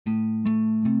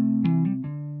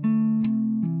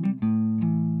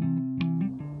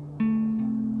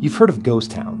You've heard of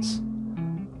ghost towns,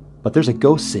 but there's a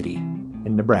ghost city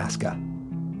in Nebraska.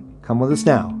 Come with us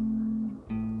now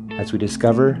as we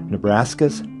discover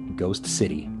Nebraska's ghost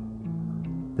city.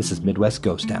 This is Midwest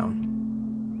Ghost Town.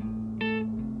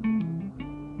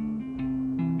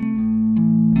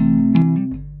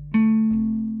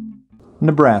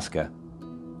 Nebraska,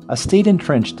 a state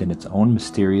entrenched in its own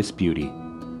mysterious beauty.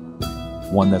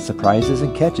 One that surprises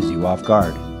and catches you off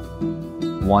guard.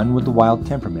 One with the wild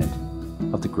temperament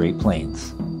of the Great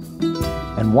Plains.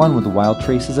 And one with the wild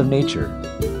traces of nature,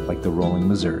 like the rolling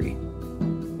Missouri.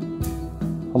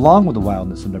 Along with the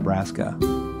wildness of Nebraska,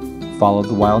 followed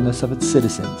the wildness of its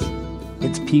citizens,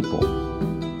 its people,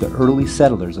 the early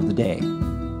settlers of the day,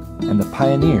 and the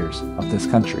pioneers of this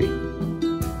country.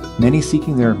 Many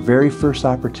seeking their very first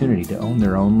opportunity to own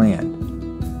their own land.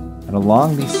 And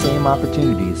along these same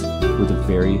opportunities were the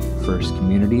very first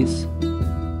communities,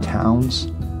 towns,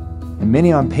 and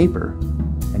many on paper,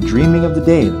 and dreaming of the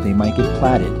day that they might get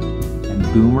platted and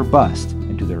boom or bust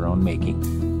into their own making.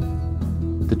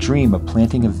 The dream of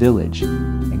planting a village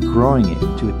and growing it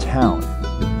into a town,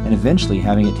 and eventually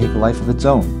having it take a life of its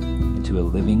own into a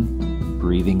living,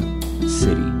 breathing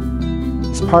city,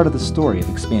 is part of the story of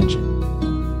expansion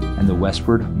and the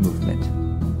westward movement.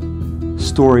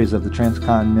 Stories of the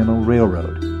Transcontinental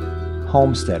Railroad,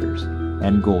 homesteaders,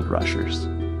 and gold rushers.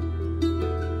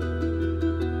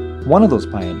 One of those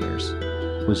pioneers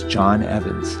was John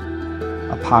Evans,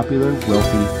 a popular,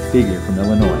 wealthy figure from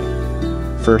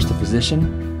Illinois, first a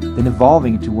physician, then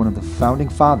evolving into one of the founding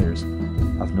fathers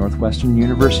of Northwestern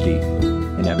University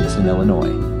in Evanston,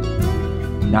 Illinois.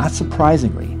 Not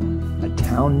surprisingly, a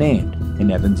town named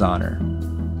in Evans' honor.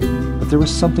 But there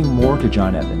was something more to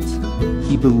John Evans.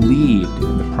 He believed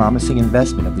in the promising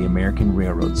investment of the American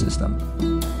railroad system,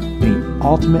 and he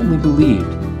ultimately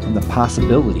believed in the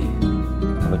possibility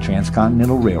of a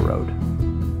transcontinental railroad.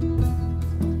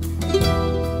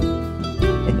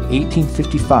 In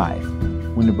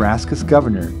 1855, when Nebraska's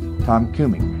governor, Tom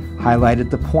Cumming, highlighted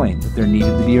the point that there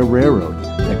needed to be a railroad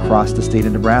that crossed the state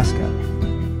of Nebraska,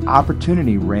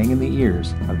 opportunity rang in the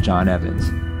ears of John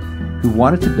Evans, who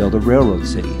wanted to build a railroad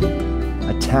city,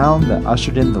 a town that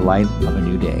ushered in the light of a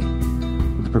new day,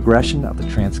 with the progression of the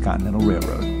Transcontinental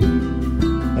Railroad,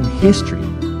 and history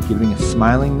giving a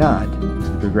smiling nod to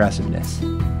the progressiveness.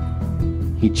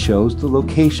 He chose the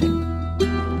location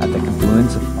at the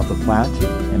confluence of the Platte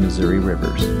and Missouri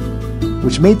rivers,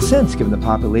 which made sense given the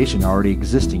population already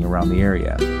existing around the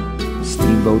area,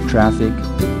 steamboat traffic,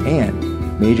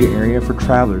 and major area for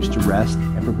travelers to rest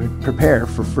and prepare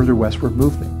for further westward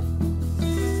movement.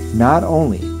 Not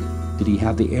only did he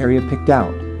have the area picked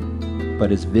out,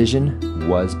 but his vision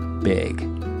was big.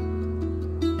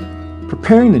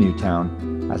 Preparing the new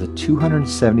town as a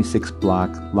 276 block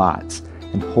lots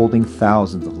and holding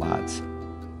thousands of lots,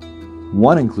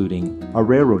 one including a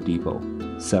railroad depot,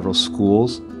 several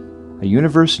schools, a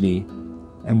university,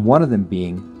 and one of them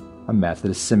being a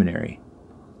Methodist seminary.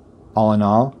 All in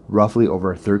all, roughly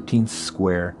over a 13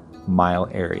 square mile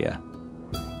area.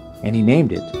 And he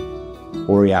named it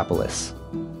Oreapolis.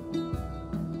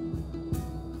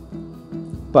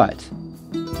 But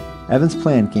Evans'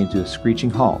 plan came to a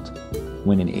screeching halt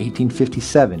when in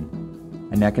 1857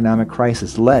 an economic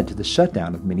crisis led to the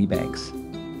shutdown of many banks.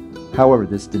 However,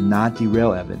 this did not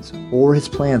derail Evans or his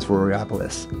plans for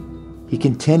Oreapolis. He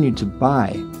continued to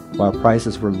buy while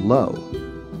prices were low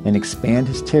and expand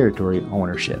his territory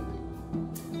ownership.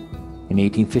 In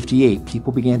 1858,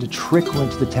 people began to trickle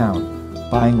into the town,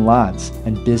 buying lots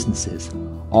and businesses.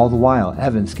 All the while,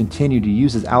 Evans continued to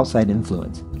use his outside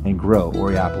influence and grow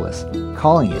Oreapolis,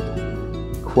 calling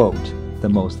it, quote, the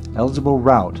most eligible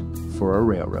route for a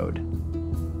railroad.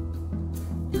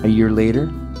 A year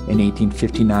later, in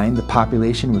 1859, the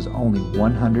population was only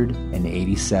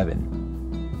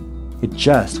 187. It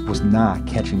just was not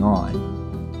catching on.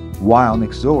 While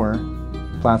next door,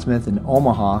 Plattsmouth and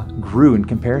Omaha grew in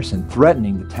comparison,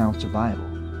 threatening the town's survival.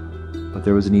 But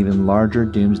there was an even larger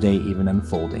doomsday even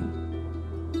unfolding: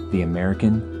 the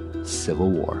American Civil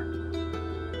War.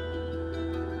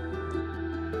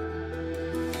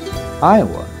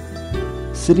 Iowa,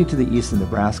 sitting to the east of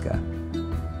Nebraska,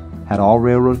 had all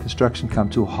railroad construction come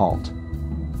to a halt,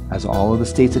 as all of the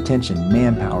state's attention,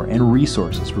 manpower, and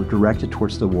resources were directed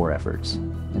towards the war efforts,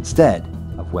 instead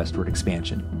of westward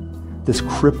expansion. This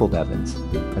crippled Evans,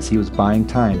 as he was buying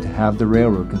time to have the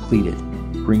railroad completed,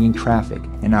 bringing traffic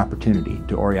and opportunity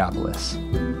to Oreapolis.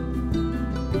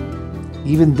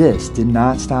 Even this did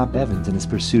not stop Evans in his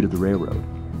pursuit of the railroad,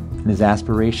 and his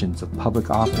aspirations of public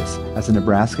office as a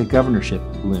Nebraska governorship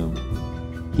loomed.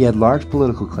 He had large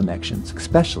political connections,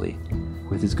 especially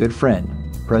with his good friend,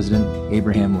 President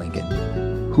Abraham Lincoln.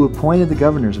 who appointed the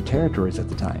governors of territories at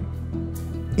the time.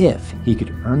 If he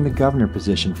could earn the governor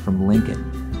position from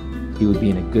Lincoln, he would be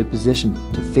in a good position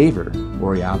to favor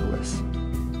Oreapolis.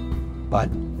 But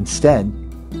instead,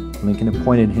 Lincoln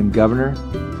appointed him governor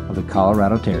of the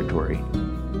Colorado Territory,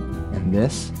 and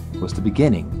this was the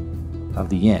beginning of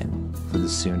the end for the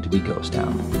soon-to-be ghost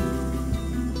town.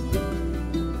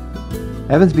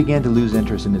 Evans began to lose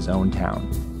interest in his own town,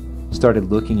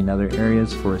 started looking in other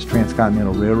areas for his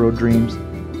transcontinental railroad dreams.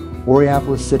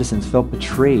 Oreapolis citizens felt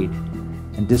betrayed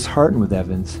and disheartened with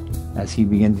Evans as he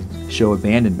began to show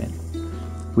abandonment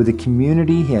with a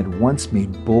community he had once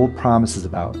made bold promises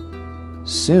about.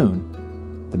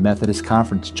 Soon, the Methodist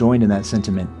Conference joined in that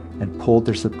sentiment and pulled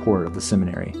their support of the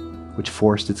seminary, which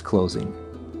forced its closing.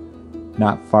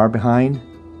 Not far behind,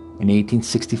 in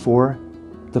 1864,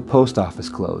 the post office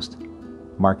closed,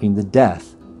 marking the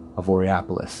death of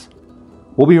Oreapolis.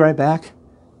 We'll be right back.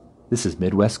 This is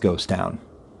Midwest Ghost Town.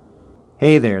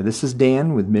 Hey there, this is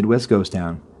Dan with Midwest Ghost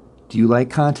Town. Do you like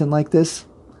content like this?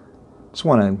 Just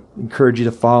want to encourage you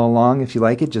to follow along. If you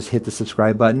like it, just hit the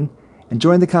subscribe button and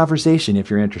join the conversation if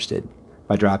you're interested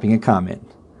by dropping a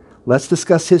comment. Let's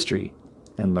discuss history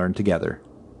and learn together.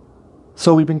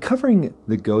 So we've been covering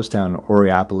the ghost town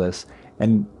Oreapolis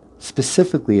and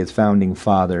specifically its founding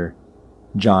father,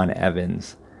 John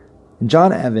Evans. And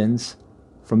John Evans,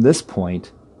 from this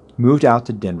point, moved out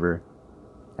to Denver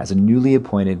as a newly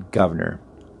appointed governor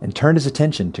and turned his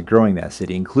attention to growing that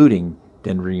city, including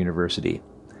Denver University.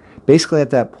 Basically, at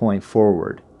that point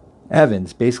forward,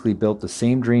 Evans basically built the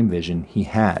same dream vision he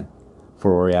had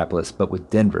for Oreapolis, but with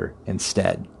Denver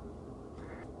instead.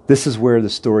 This is where the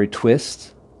story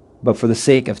twists, but for the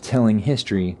sake of telling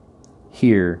history,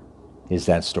 here is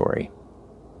that story.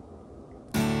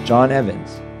 John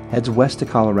Evans heads west to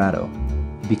Colorado,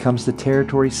 becomes the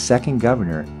territory's second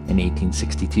governor in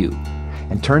 1862,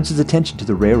 and turns his attention to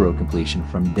the railroad completion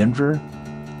from Denver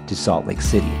to Salt Lake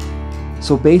City.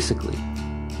 So basically,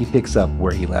 he picks up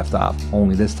where he left off,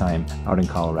 only this time out in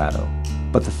Colorado.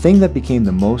 But the thing that became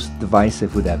the most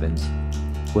divisive with Evans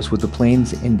was with the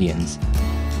Plains Indians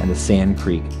and the Sand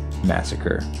Creek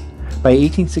Massacre. By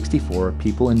 1864,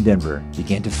 people in Denver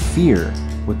began to fear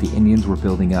what the Indians were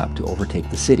building up to overtake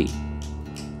the city.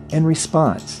 In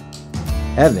response,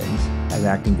 Evans, as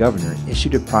acting governor,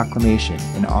 issued a proclamation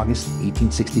in August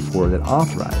 1864 that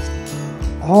authorized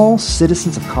all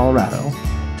citizens of Colorado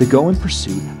to go in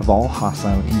pursuit of all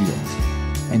hostile Indians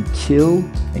and kill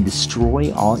and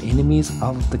destroy all enemies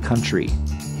of the country.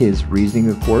 His reasoning,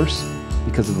 of course,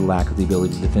 because of the lack of the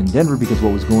ability to defend Denver, because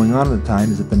what was going on at the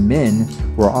time is that the men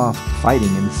were off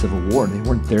fighting in the Civil War. They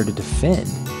weren't there to defend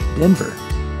Denver.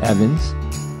 Evans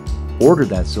ordered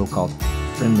that so-called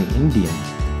friendly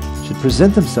Indians should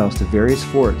present themselves to various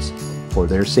forts for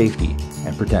their safety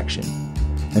and protection,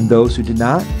 and those who did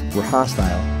not were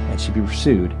hostile and should be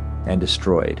pursued and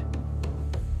destroyed.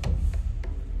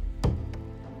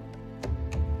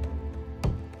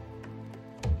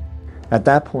 At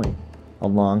that point,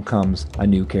 along comes a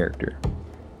new character,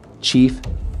 Chief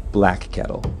Black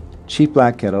Kettle. Chief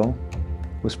Black Kettle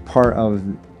was part of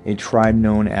a tribe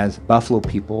known as Buffalo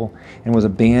People and was a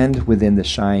band within the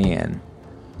Cheyenne.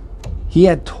 He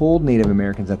had told Native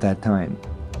Americans at that time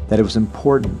that it was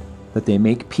important that they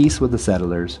make peace with the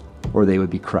settlers or they would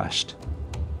be crushed.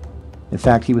 In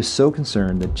fact, he was so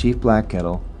concerned that Chief Black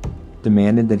Kettle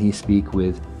demanded that he speak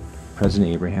with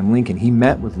President Abraham Lincoln. He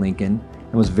met with Lincoln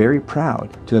and was very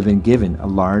proud to have been given a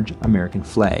large American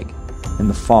flag in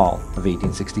the fall of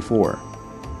 1864.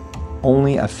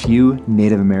 Only a few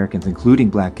Native Americans, including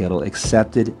Black Kettle,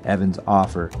 accepted Evans'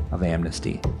 offer of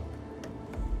amnesty.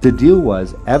 The deal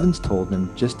was Evans told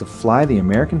them just to fly the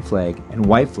American flag and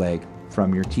white flag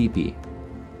from your teepee.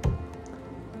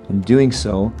 In doing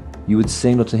so, you would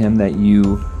signal to him that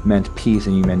you meant peace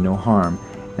and you meant no harm,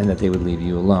 and that they would leave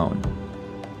you alone.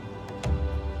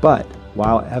 But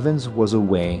while Evans was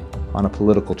away on a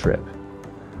political trip,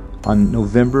 on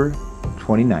November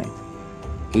 29,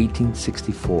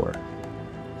 1864,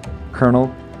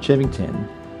 Colonel Chivington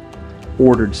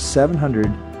ordered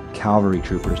 700 cavalry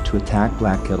troopers to attack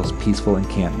Black Kettle's peaceful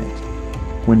encampment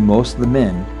when most of the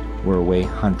men were away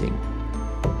hunting.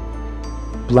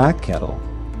 Black Kettle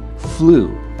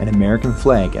flew an American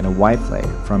flag and a white flag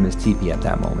from his teepee at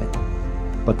that moment,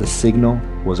 but the signal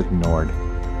was ignored.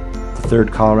 The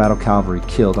 3rd Colorado Cavalry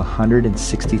killed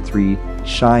 163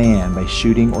 Cheyenne by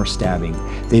shooting or stabbing.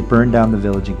 They burned down the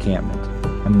village encampment,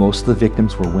 and most of the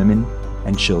victims were women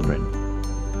and children.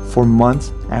 For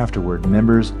months afterward,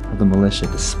 members of the militia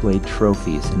displayed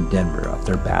trophies in Denver of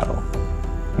their battle,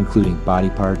 including body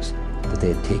parts that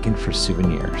they had taken for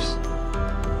souvenirs.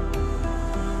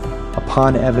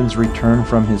 Upon Evans' return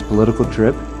from his political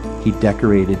trip, he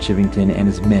decorated Chivington and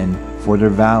his men for their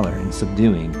valor in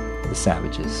subduing the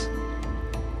savages.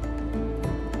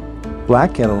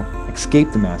 Black Kettle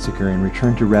escaped the massacre and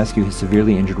returned to rescue his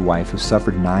severely injured wife, who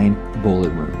suffered 9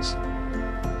 bullet wounds.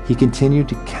 He continued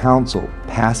to counsel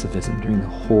pacifism during the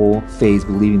whole phase,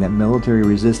 believing that military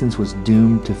resistance was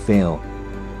doomed to fail.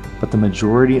 But the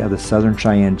majority of the Southern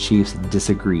Cheyenne chiefs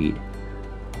disagreed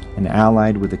and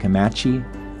allied with the Comanche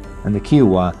and the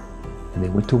Kiowa, and they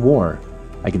went to war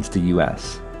against the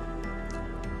U.S.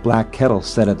 Black Kettle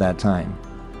said at that time,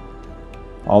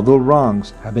 "Although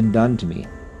wrongs have been done to me,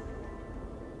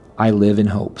 I live in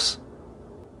hopes."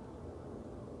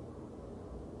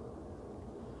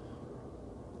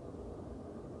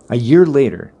 A year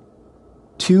later,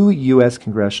 2 U.S.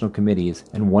 congressional committees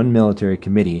and 1 military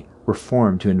committee were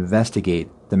formed to investigate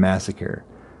the massacre.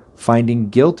 Finding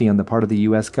guilty on the part of the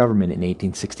U.S. government in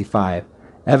 1865,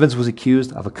 Evans was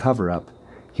accused of a cover-up.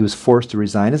 He was forced to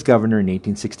resign as governor in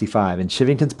 1865, and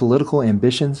Chivington's political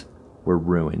ambitions were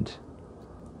ruined.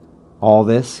 All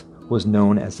this was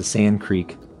known as the Sand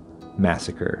Creek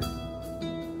Massacre.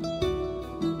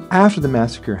 After the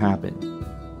massacre happened,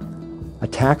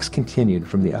 attacks continued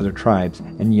from the other tribes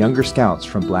and younger scouts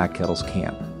from Black Kettle's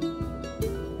camp.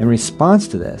 In response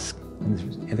to this,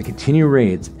 and the continued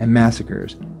raids and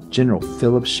massacres, General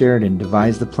Philip Sheridan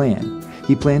devised the plan.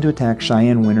 He planned to attack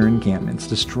Cheyenne winter encampments,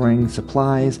 destroying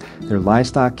supplies, their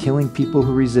livestock, killing people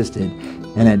who resisted,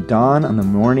 and at dawn on the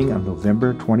morning of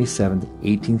November 27,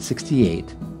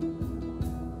 1868,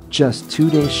 just 2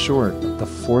 days short of the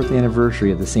 4th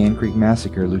anniversary of the Sand Creek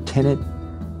Massacre, Lieutenant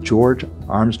George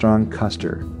Armstrong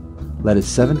Custer led his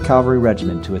 7th Cavalry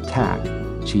Regiment to attack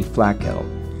Chief Black Kettle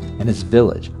and his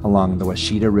village along the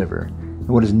Washita River in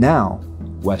what is now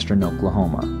western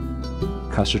Oklahoma.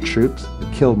 Custer's troops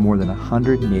killed more than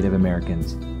 100 Native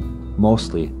Americans,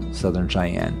 mostly Southern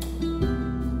Cheyenne.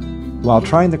 While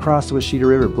trying to cross the Washita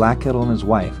River, Black Kettle and his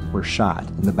wife were shot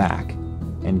in the back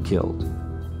and killed.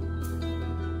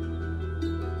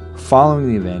 Following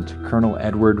the event, Colonel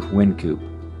Edward Wincoop,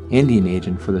 Indian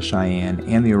agent for the Cheyenne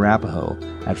and the Arapaho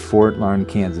at Fort Larned,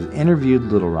 Kansas, interviewed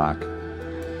Little Rock.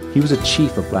 He was a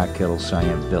chief of Black Kettle's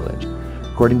Cheyenne village.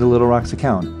 According to Little Rock's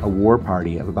account, a war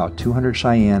party of about 200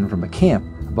 Cheyenne from a camp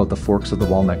about the forks of the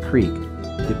Walnut Creek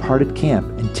departed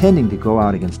camp intending to go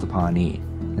out against the Pawnee.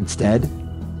 Instead,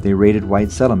 they raided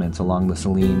white settlements along the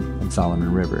Saline and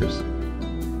Solomon rivers.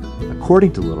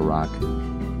 According to Little Rock,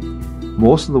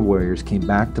 most of the warriors came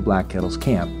back to Black Kettle's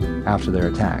camp after their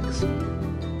attacks.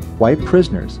 White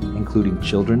prisoners, including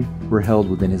children, were held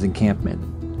within his encampment.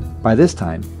 By this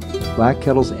time, Black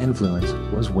Kettle's influence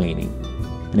was waning,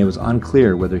 and it was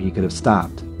unclear whether he could have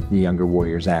stopped the younger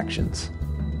warriors' actions.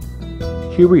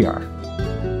 Here we are,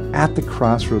 at the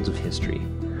crossroads of history.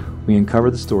 We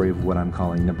uncover the story of what I'm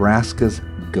calling Nebraska's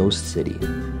ghost city,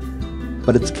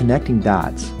 but it's connecting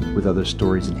dots with other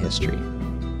stories in history.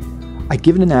 I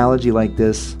give an analogy like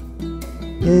this: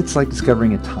 it's like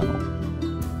discovering a tunnel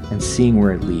and seeing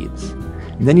where it leads.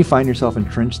 And then you find yourself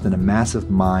entrenched in a massive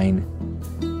mine,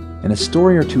 and a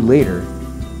story or two later,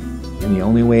 and the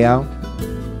only way out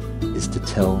is to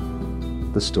tell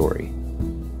the story.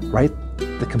 Write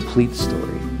the complete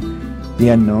story. The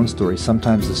unknown story,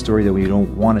 sometimes the story that we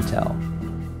don't want to tell,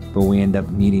 but we end up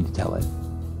needing to tell it.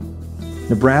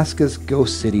 Nebraska's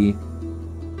ghost city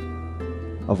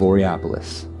of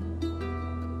Oreapolis.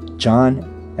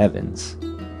 John Evans,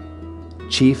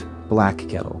 Chief Black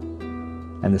Kettle,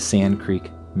 and the Sand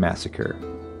Creek Massacre.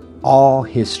 All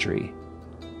history,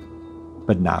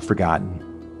 but not forgotten.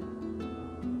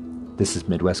 This is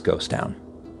Midwest Ghost Town.